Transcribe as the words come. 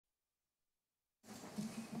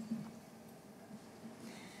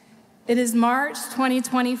It is March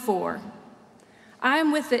 2024. I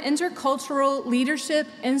am with the Intercultural Leadership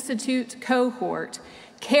Institute cohort,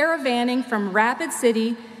 caravanning from Rapid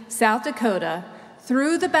City, South Dakota,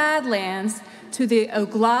 through the Badlands to the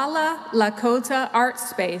Oglala Lakota Art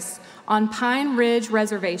Space on Pine Ridge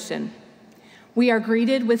Reservation. We are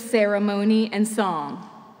greeted with ceremony and song.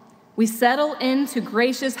 We settle into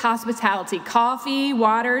gracious hospitality. Coffee,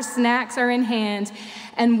 water, snacks are in hand,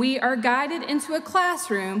 and we are guided into a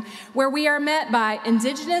classroom where we are met by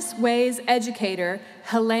Indigenous Ways educator,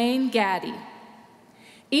 Helene Gaddy.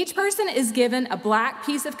 Each person is given a black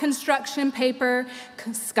piece of construction paper,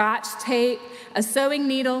 scotch tape, a sewing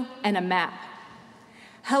needle, and a map.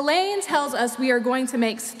 Helene tells us we are going to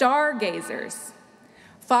make stargazers.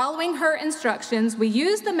 Following her instructions, we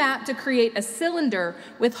use the map to create a cylinder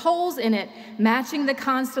with holes in it matching the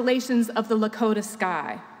constellations of the Lakota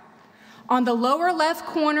sky. On the lower left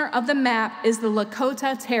corner of the map is the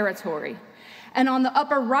Lakota territory, and on the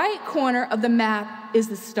upper right corner of the map is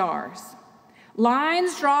the stars.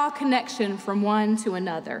 Lines draw a connection from one to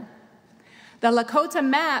another. The Lakota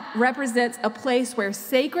map represents a place where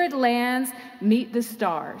sacred lands meet the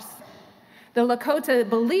stars. The Lakota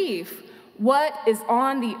believe what is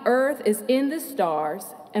on the earth is in the stars,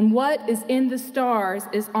 and what is in the stars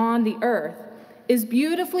is on the earth, is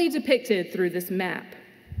beautifully depicted through this map.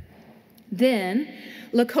 Then,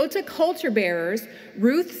 Lakota culture bearers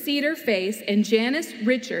Ruth Cedar Face and Janice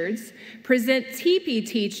Richards present teepee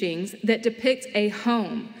teachings that depict a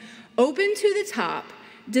home, open to the top,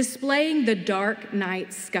 displaying the dark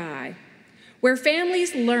night sky, where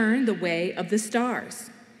families learn the way of the stars.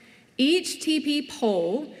 Each teepee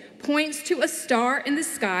pole points to a star in the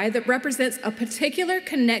sky that represents a particular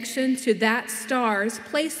connection to that star's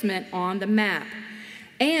placement on the map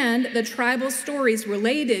and the tribal stories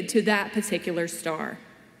related to that particular star.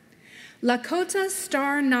 Lakota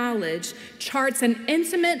star knowledge charts an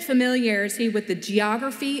intimate familiarity with the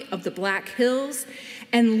geography of the Black Hills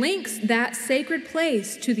and links that sacred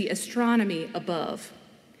place to the astronomy above.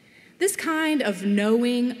 This kind of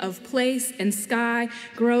knowing of place and sky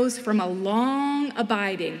grows from a long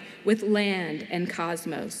abiding with land and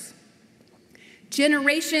cosmos.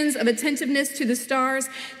 Generations of attentiveness to the stars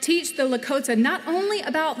teach the Lakota not only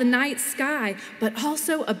about the night sky, but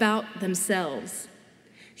also about themselves.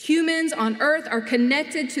 Humans on Earth are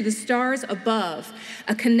connected to the stars above,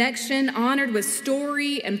 a connection honored with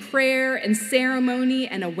story and prayer and ceremony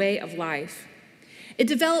and a way of life. It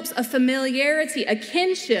develops a familiarity, a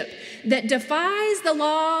kinship that defies the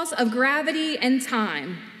laws of gravity and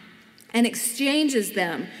time and exchanges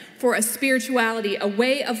them for a spirituality, a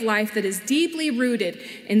way of life that is deeply rooted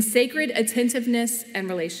in sacred attentiveness and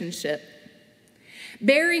relationship.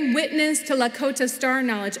 Bearing witness to Lakota star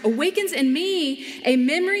knowledge awakens in me a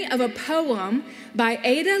memory of a poem by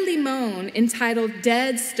Ada Limon entitled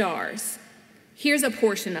Dead Stars. Here's a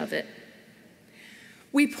portion of it.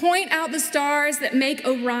 We point out the stars that make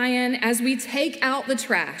Orion as we take out the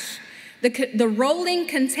trash, the rolling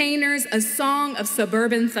containers, a song of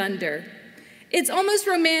suburban thunder. It's almost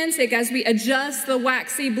romantic as we adjust the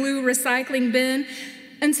waxy blue recycling bin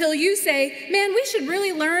until you say, man, we should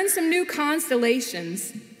really learn some new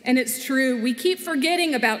constellations. And it's true, we keep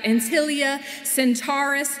forgetting about Antilia,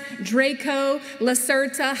 Centaurus, Draco,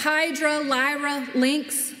 Lacerta, Hydra, Lyra,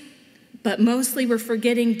 Lynx, but mostly we're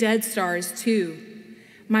forgetting dead stars too.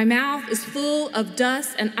 My mouth is full of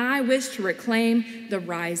dust, and I wish to reclaim the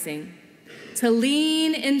rising, to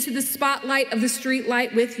lean into the spotlight of the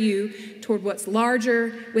streetlight with you toward what's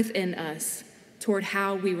larger within us, toward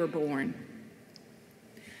how we were born.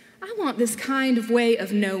 I want this kind of way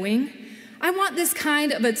of knowing. I want this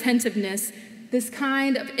kind of attentiveness, this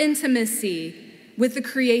kind of intimacy with the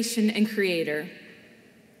creation and creator.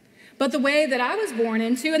 But the way that I was born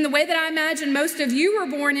into and the way that I imagine most of you were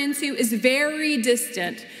born into is very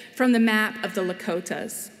distant from the map of the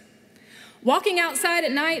Lakotas. Walking outside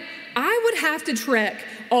at night, I would have to trek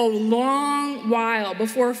a long while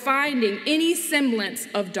before finding any semblance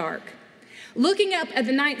of dark. Looking up at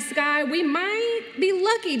the night sky, we might be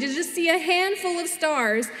lucky to just see a handful of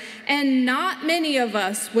stars, and not many of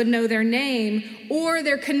us would know their name or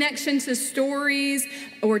their connection to stories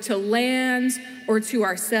or to lands or to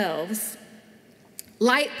ourselves.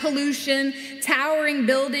 Light pollution, towering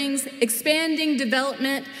buildings, expanding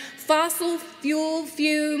development, fossil fuel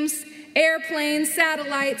fumes, airplanes,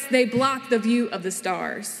 satellites, they block the view of the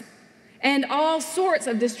stars. And all sorts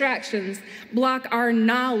of distractions block our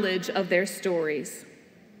knowledge of their stories.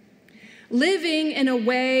 Living in a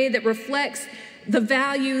way that reflects the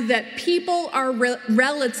value that people are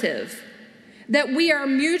relative, that we are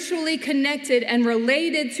mutually connected and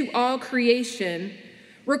related to all creation,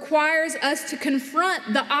 requires us to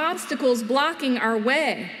confront the obstacles blocking our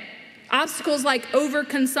way. Obstacles like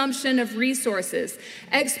overconsumption of resources,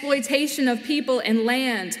 exploitation of people and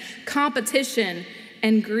land, competition,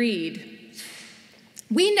 and greed.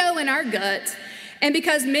 We know in our gut, and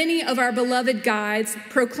because many of our beloved guides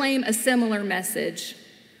proclaim a similar message,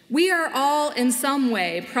 we are all in some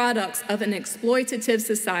way products of an exploitative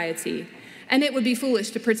society, and it would be foolish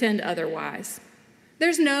to pretend otherwise.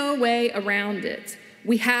 There's no way around it.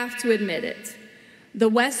 We have to admit it. The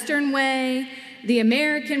Western way, the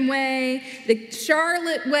American way, the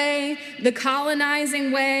Charlotte way, the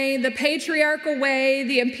colonizing way, the patriarchal way,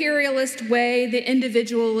 the imperialist way, the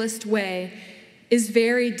individualist way is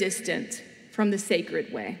very distant from the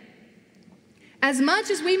sacred way. As much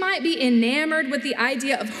as we might be enamored with the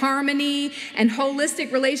idea of harmony and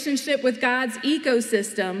holistic relationship with God's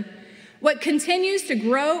ecosystem, what continues to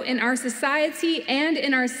grow in our society and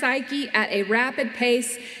in our psyche at a rapid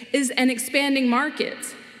pace is an expanding market,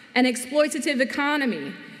 an exploitative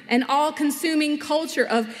economy, an all-consuming culture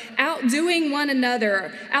of outdoing one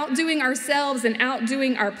another, outdoing ourselves, and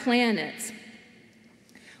outdoing our planet.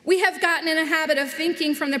 We have gotten in a habit of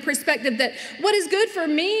thinking from the perspective that what is good for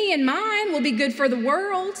me and mine will be good for the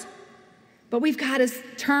world. But we've got to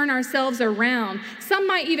turn ourselves around. Some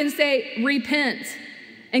might even say, repent,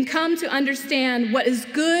 and come to understand what is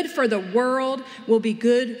good for the world will be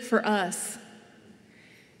good for us.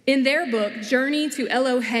 In their book, Journey to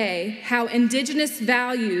Elohe, How Indigenous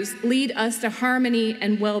Values Lead Us to Harmony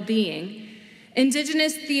and Well-Being,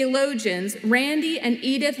 Indigenous theologians Randy and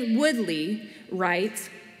Edith Woodley write,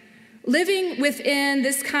 living within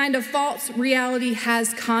this kind of false reality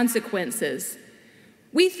has consequences.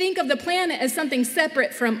 We think of the planet as something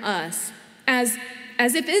separate from us, as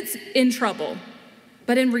if it's in trouble.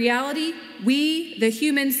 But in reality, we, the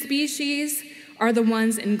human species, are the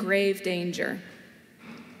ones in grave danger.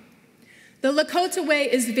 The Lakota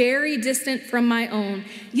way is very distant from my own,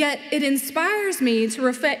 yet it inspires me to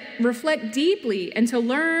reflect deeply and to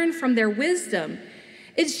learn from their wisdom.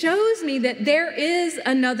 It shows me that there is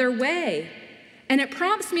another way, and it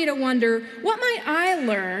prompts me to wonder, what might I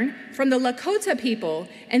learn from the Lakota people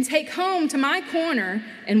and take home to my corner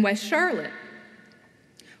in West Charlotte?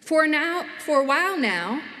 For a while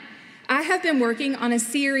now, I have been working on a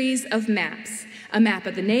series of maps, a map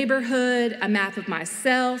of the neighborhood, a map of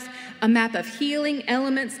myself, a map of healing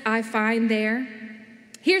elements I find there.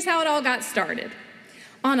 Here's how it all got started.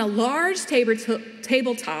 On a large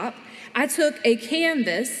tabletop, I took a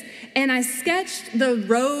canvas and I sketched the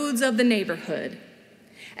roads of the neighborhood.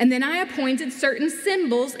 And then I appointed certain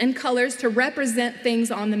symbols and colors to represent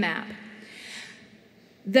things on the map.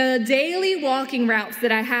 The daily walking routes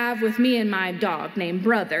that I have with me and my dog named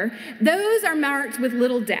Brother, those are marked with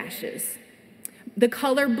little dashes. The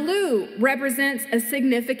color blue represents a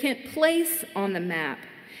significant place on the map.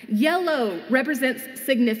 Yellow represents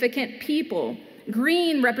significant people.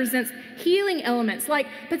 Green represents healing elements like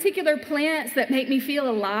particular plants that make me feel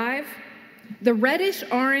alive. The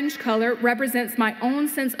reddish-orange color represents my own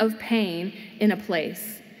sense of pain in a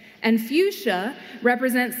place. And fuchsia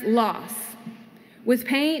represents loss. With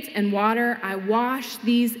paint and water, I wash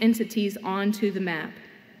these entities onto the map.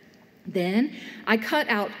 Then I cut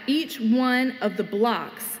out each one of the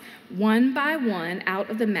blocks, one by one,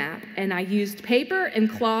 out of the map, and I used paper and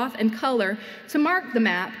cloth and color to mark the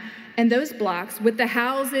map and those blocks with the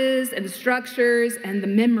houses and structures and the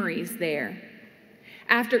memories there.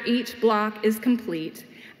 After each block is complete,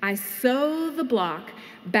 I sew the block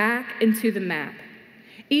back into the map.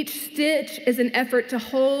 Each stitch is an effort to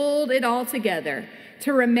hold it all together,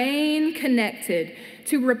 to remain connected,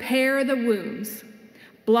 to repair the wounds.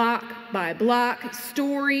 Block by block,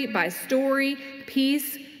 story by story,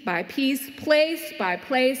 piece by piece, place by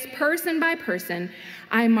place, person by person,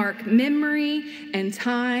 I mark memory and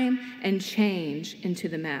time and change into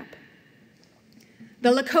the map. The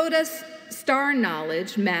Lakota Star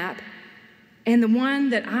Knowledge map and the one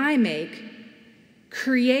that I make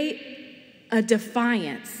create a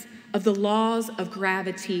defiance of the laws of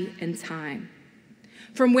gravity and time.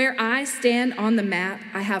 From where I stand on the map,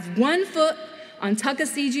 I have 1 foot on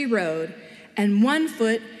Tuckasegee Road and 1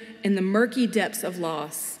 foot in the murky depths of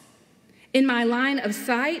loss. In my line of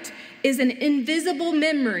sight is an invisible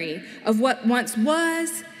memory of what once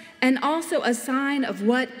was and also a sign of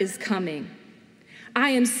what is coming. I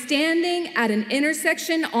am standing at an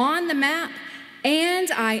intersection on the map,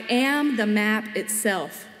 and I am the map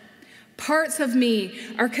itself. Parts of me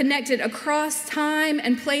are connected across time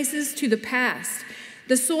and places to the past,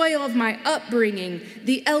 the soil of my upbringing,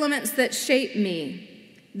 the elements that shape me.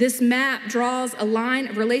 This map draws a line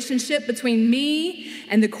of relationship between me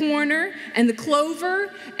and the corner and the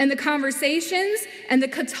clover and the conversations and the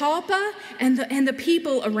catalpa and the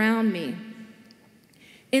people around me.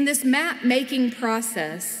 In this map-making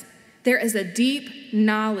process, there is a deep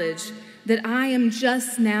knowledge that I am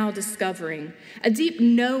just now discovering, a deep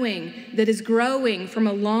knowing that is growing from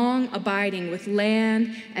a long abiding with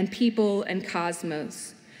land and people and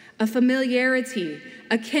cosmos, a familiarity,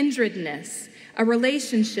 a kindredness, a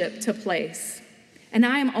relationship to place. And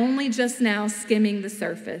I am only just now skimming the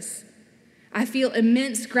surface. I feel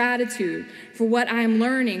immense gratitude for what I am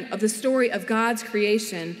learning of the story of God's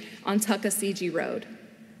creation on Tuckasegee Road.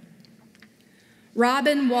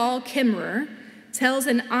 Robin Wall Kimmerer tells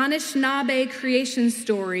an Anishinaabe creation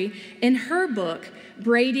story in her book,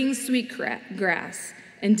 Braiding Sweetgrass,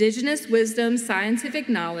 Indigenous Wisdom, Scientific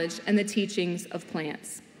Knowledge, and the Teachings of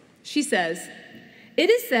Plants. She says, "It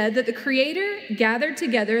is said that the Creator gathered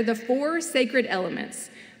together the 4 sacred elements,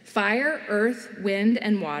 fire, earth, wind,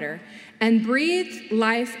 and water, and breathed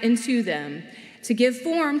life into them to give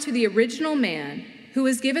form to the original man, who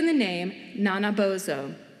was given the name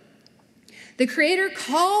Nanabozo. The Creator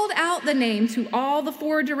called out the name to all the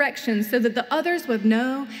 4 directions so that the others would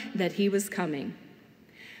know that he was coming.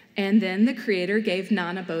 And then the Creator gave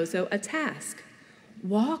Nanabozo a task: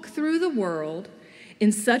 walk through the world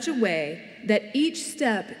in such a way that each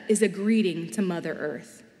step is a greeting to Mother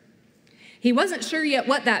Earth." He wasn't sure yet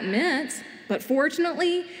what that meant, but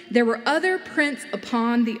fortunately, there were other prints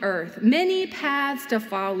upon the earth, many paths to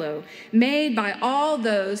follow, made by all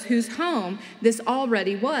those whose home this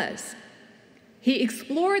already was. He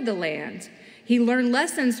explored the land. He learned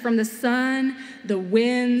lessons from the sun, the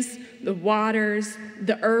winds, the waters,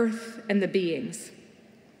 the earth, and the beings.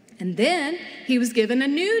 And then he was given a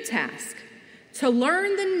new task: to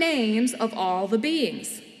learn the names of all the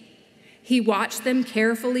beings. He watched them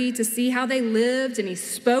carefully to see how they lived, and he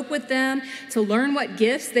spoke with them to learn what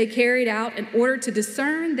gifts they carried out in order to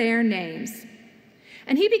discern their names.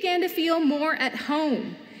 And he began to feel more at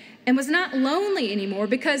home and was not lonely anymore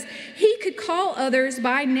because he could call others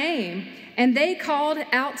by name, and they called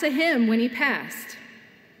out to him when he passed.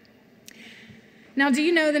 Now, do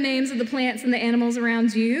you know the names of the plants and the animals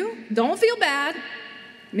around you? Don't feel bad.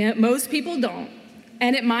 Most people don't.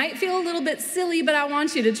 And it might feel a little bit silly, but I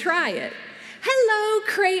want you to try it. Hello,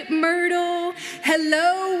 crepe myrtle.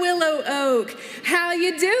 Hello, willow oak. How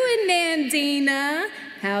you doing, Nandina?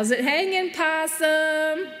 How's it hanging,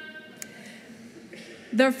 possum?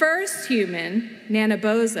 The first human,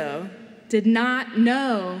 Nanabozo, did not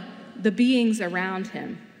know the beings around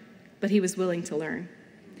him, but he was willing to learn.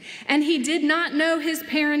 And he did not know his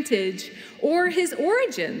parentage or his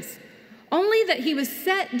origins, only that he was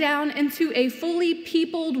set down into a fully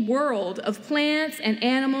peopled world of plants and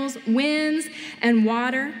animals, winds and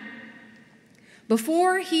water.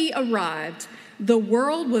 Before he arrived, the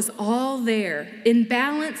world was all there, in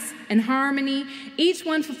balance and harmony, each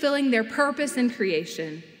one fulfilling their purpose in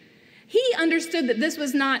creation. He understood that this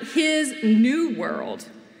was not his new world,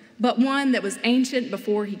 but one that was ancient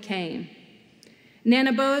before he came.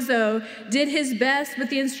 Nanabozo did his best with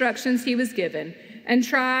the instructions he was given and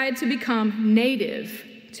tried to become native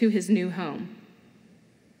to his new home.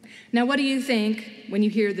 Now, what do you think when you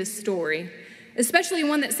hear this story? Especially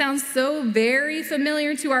one that sounds so very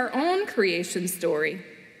familiar to our own creation story.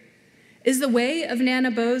 Is the way of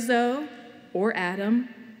Nanabozo or Adam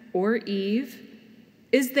or Eve,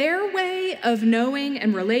 is their way of knowing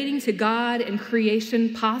and relating to God and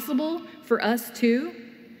creation possible for us too?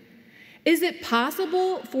 Is it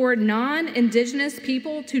possible for non-Indigenous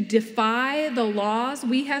people to defy the laws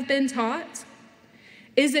we have been taught?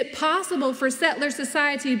 Is it possible for settler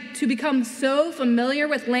society to become so familiar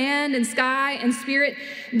with land and sky and spirit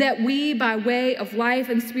that we, by way of life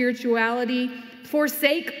and spirituality,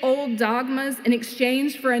 forsake old dogmas in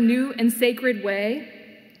exchange for a new and sacred way?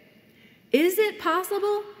 Is it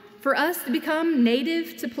possible for us to become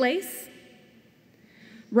native to place?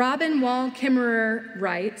 Robin Wall Kimmerer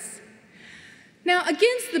writes, "Now,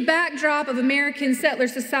 against the backdrop of American settler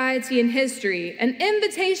society and history, an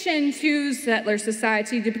invitation to settler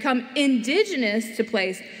society to become indigenous to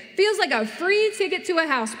place feels like a free ticket to a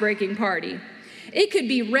housebreaking party. It could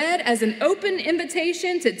be read as an open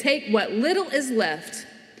invitation to take what little is left.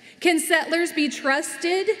 Can settlers be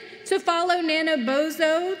trusted to follow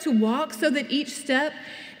Nanabozo, to walk so that each step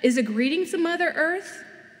is a greeting to Mother Earth?"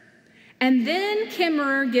 And then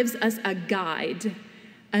Kimmerer gives us a guide,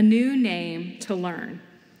 a new name to learn,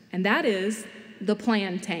 and that is the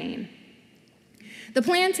plantain. The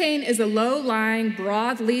plantain is a low-lying,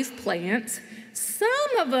 broadleaf plant. Some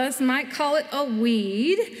of us might call it a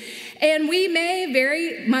weed, And we may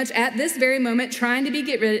very much at this very moment trying to be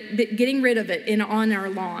getting rid of it on our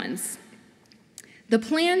lawns. The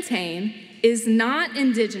plantain is not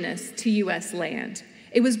indigenous to U.S. land.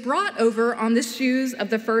 It was brought over on the shoes of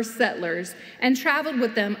the first settlers and traveled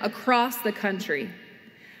with them across the country.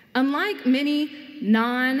 Unlike many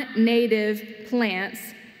non-native plants,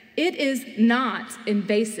 it is not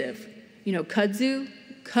invasive. You know,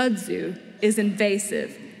 kudzu is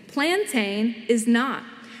invasive. Plantain is not.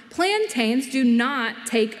 Plantains do not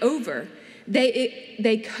take over.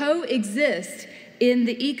 They coexist in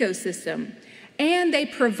the ecosystem, and they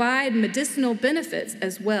provide medicinal benefits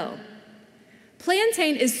as well.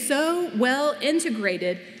 Plantain is so well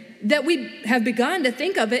integrated that we have begun to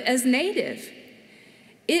think of it as native.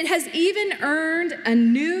 It has even earned a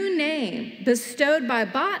new name bestowed by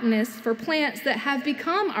botanists for plants that have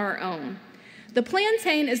become our own. The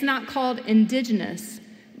plantain is not called indigenous,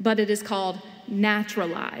 but it is called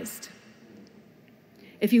naturalized.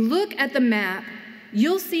 If you look at the map,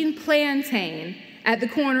 you'll see plantain at the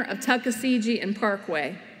corner of Tuckasegee and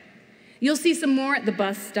Parkway. You'll see some more at the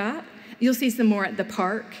bus stop. You'll see some more at the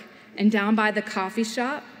park and down by the coffee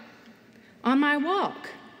shop. On my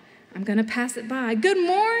walk, I'm gonna pass it by. Good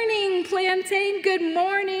morning, plantain, good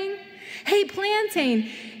morning. Hey, plantain,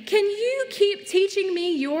 can you keep teaching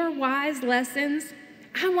me your wise lessons?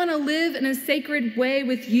 I wanna live in a sacred way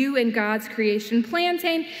with you and God's creation.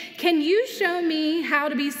 Plantain, can you show me how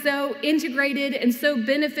to be so integrated and so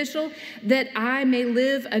beneficial that I may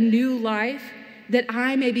live a new life, that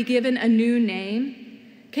I may be given a new name?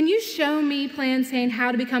 Can you show me, plantain,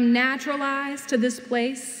 how to become naturalized to this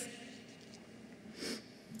place?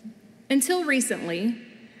 Until recently,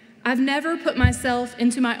 I've never put myself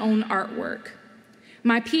into my own artwork.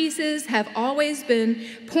 My pieces have always been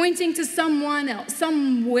pointing to someone else,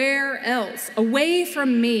 somewhere else, away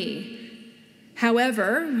from me.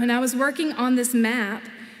 However, when I was working on this map,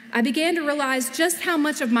 I began to realize just how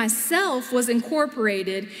much of myself was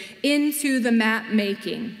incorporated into the map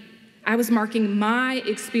making. I was marking my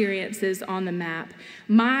experiences on the map,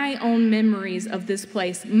 my own memories of this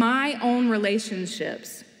place, my own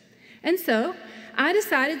relationships. And so I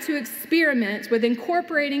decided to experiment with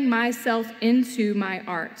incorporating myself into my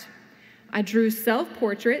art. I drew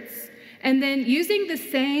self-portraits, and then using the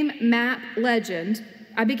same map legend,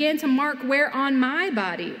 I began to mark where on my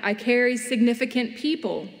body I carry significant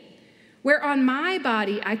people, where on my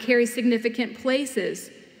body I carry significant places.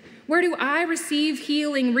 Where do I receive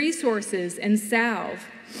healing resources and salve?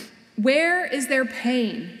 Where is there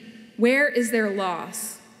pain? Where is there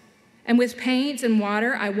loss? And with paint and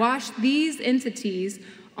water, I washed these entities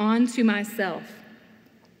onto myself.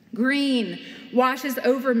 Green washes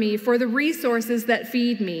over me for the resources that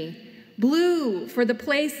feed me. Blue for the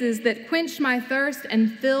places that quench my thirst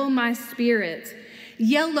and fill my spirit.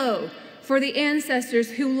 Yellow for the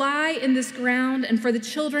ancestors who lie in this ground and for the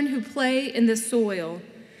children who play in the soil.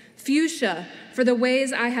 Fuchsia for the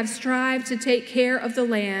ways I have strived to take care of the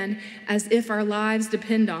land as if our lives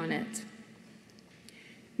depend on it.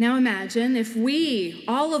 Now imagine if we,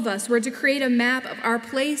 all of us, were to create a map of our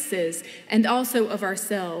places and also of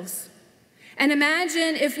ourselves. And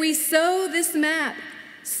imagine if we sew this map,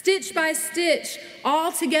 stitch by stitch,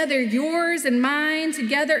 all together, yours and mine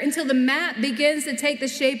together, until the map begins to take the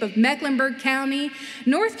shape of Mecklenburg County,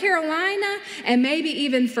 North Carolina, and maybe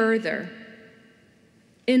even further.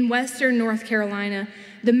 In western North Carolina,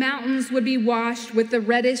 the mountains would be washed with the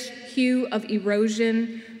reddish hue of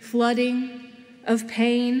erosion, flooding, of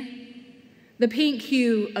pain, the pink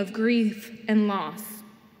hue of grief and loss.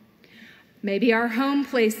 Maybe our home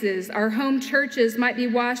places, our home churches might be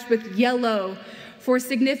washed with yellow for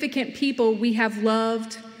significant people we have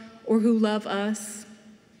loved or who love us.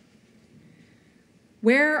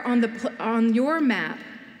 Where on your map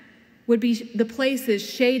would be the places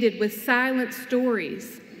shaded with silent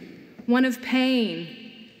stories, one of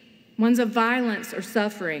pain, ones of violence or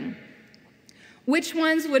suffering? Which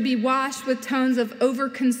ones would be washed with tones of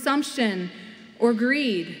overconsumption or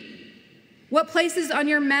greed? What places on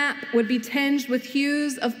your map would be tinged with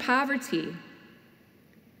hues of poverty?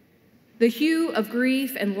 The hue of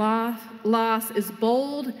grief and loss is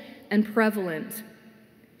bold and prevalent,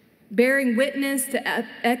 bearing witness to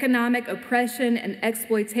economic oppression and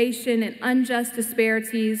exploitation and unjust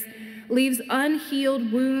disparities, leaves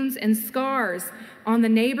unhealed wounds and scars on the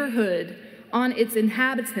neighborhood, on its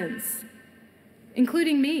inhabitants,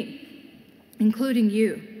 including me, including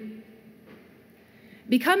you.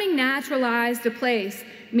 Becoming naturalized a place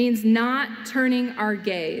means not turning our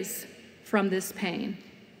gaze from this pain.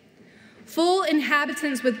 Full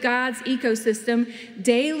inhabitants with God's ecosystem,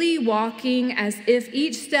 daily walking as if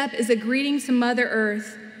each step is a greeting to Mother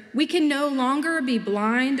Earth, we can no longer be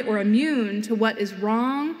blind or immune to what is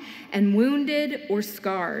wrong and wounded or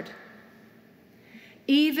scarred.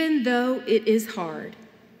 Even though it is hard,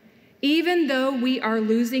 even though we are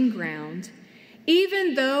losing ground,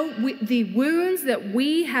 even though the wounds that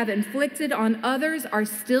we have inflicted on others are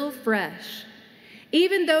still fresh,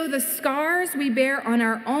 even though the scars we bear on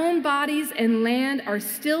our own bodies and land are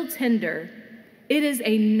still tender, it is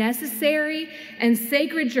a necessary and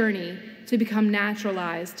sacred journey to become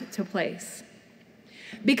naturalized to place.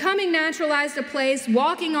 Becoming naturalized to place,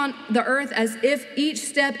 walking on the earth as if each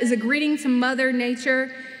step is a greeting to Mother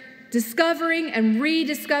Nature, discovering and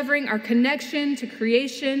rediscovering our connection to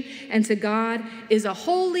creation and to God is a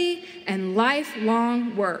holy and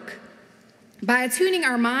lifelong work. By attuning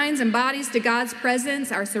our minds and bodies to God's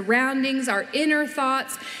presence, our surroundings, our inner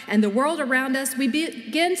thoughts, and the world around us, we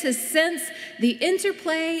begin to sense the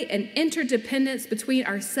interplay and interdependence between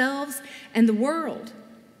ourselves and the world.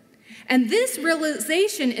 And this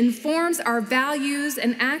realization informs our values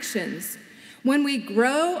and actions. When we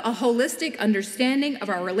grow a holistic understanding of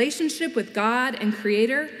our relationship with God and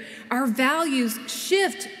Creator, our values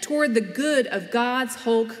shift toward the good of God's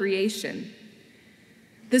whole creation.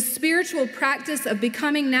 The spiritual practice of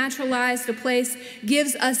becoming naturalized to place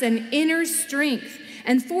gives us an inner strength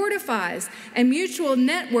and fortifies a mutual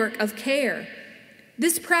network of care.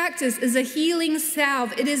 This practice is a healing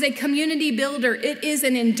salve. It is a community builder. It is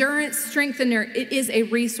an endurance strengthener. It is a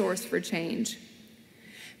resource for change.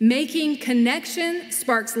 Making connection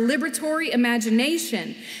sparks liberatory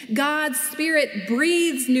imagination. God's Spirit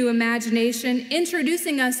breathes new imagination,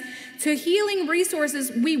 introducing us to healing resources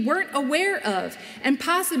we weren't aware of and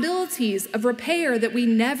possibilities of repair that we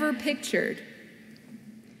never pictured.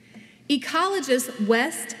 Ecologist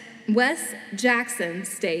Wes Jackson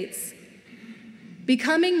states,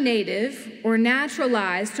 "Becoming native or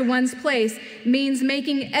naturalized to one's place means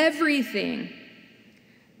making everything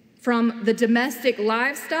from the domestic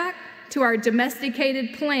livestock to our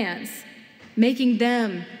domesticated plants, making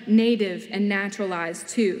them native and naturalized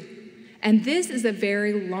too. And this is a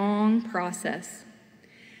very long process.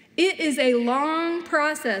 It is a long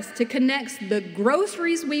process to connect the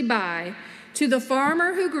groceries we buy to the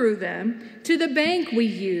farmer who grew them, to the bank we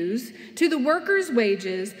use, to the workers'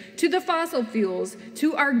 wages, to the fossil fuels,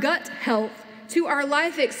 to our gut health, to our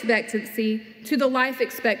life expectancy, to the life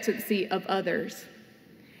expectancy of others.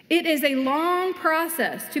 It is a long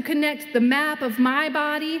process to connect the map of my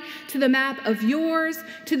body to the map of yours,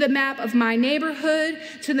 to the map of my neighborhood,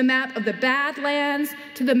 to the map of the Badlands,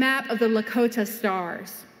 to the map of the Lakota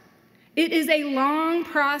stars. It is a long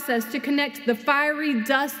process to connect the fiery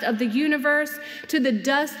dust of the universe to the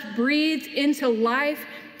dust breathed into life,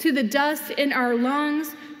 to the dust in our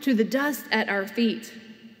lungs, to the dust at our feet.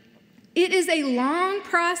 It is a long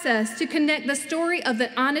process to connect the story of the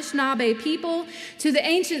Anishinaabe people to the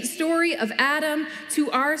ancient story of Adam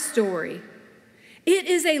to our story. It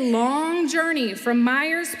is a long journey from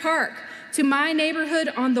Myers Park to my neighborhood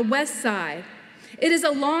on the west side. It is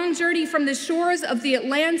a long journey from the shores of the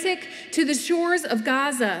Atlantic to the shores of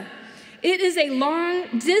Gaza. It is a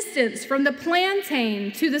long distance from the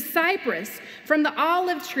plantain to the cypress, from the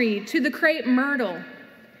olive tree to the crepe myrtle.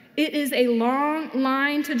 It is a long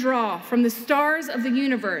line to draw from the stars of the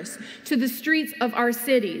universe to the streets of our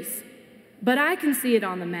cities. But I can see it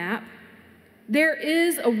on the map. There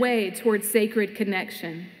is a way towards sacred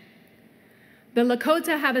connection. The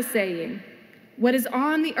Lakota have a saying, "What is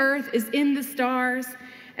on the earth is in the stars,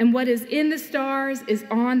 and what is in the stars is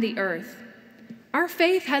on the earth." Our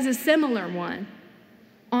faith has a similar one,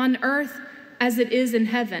 on earth as it is in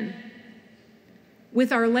heaven.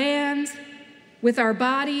 With our land, with our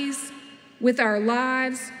bodies, with our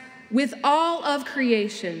lives, with all of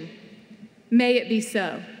creation. May it be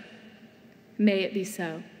so. May it be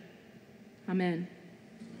so. Amen.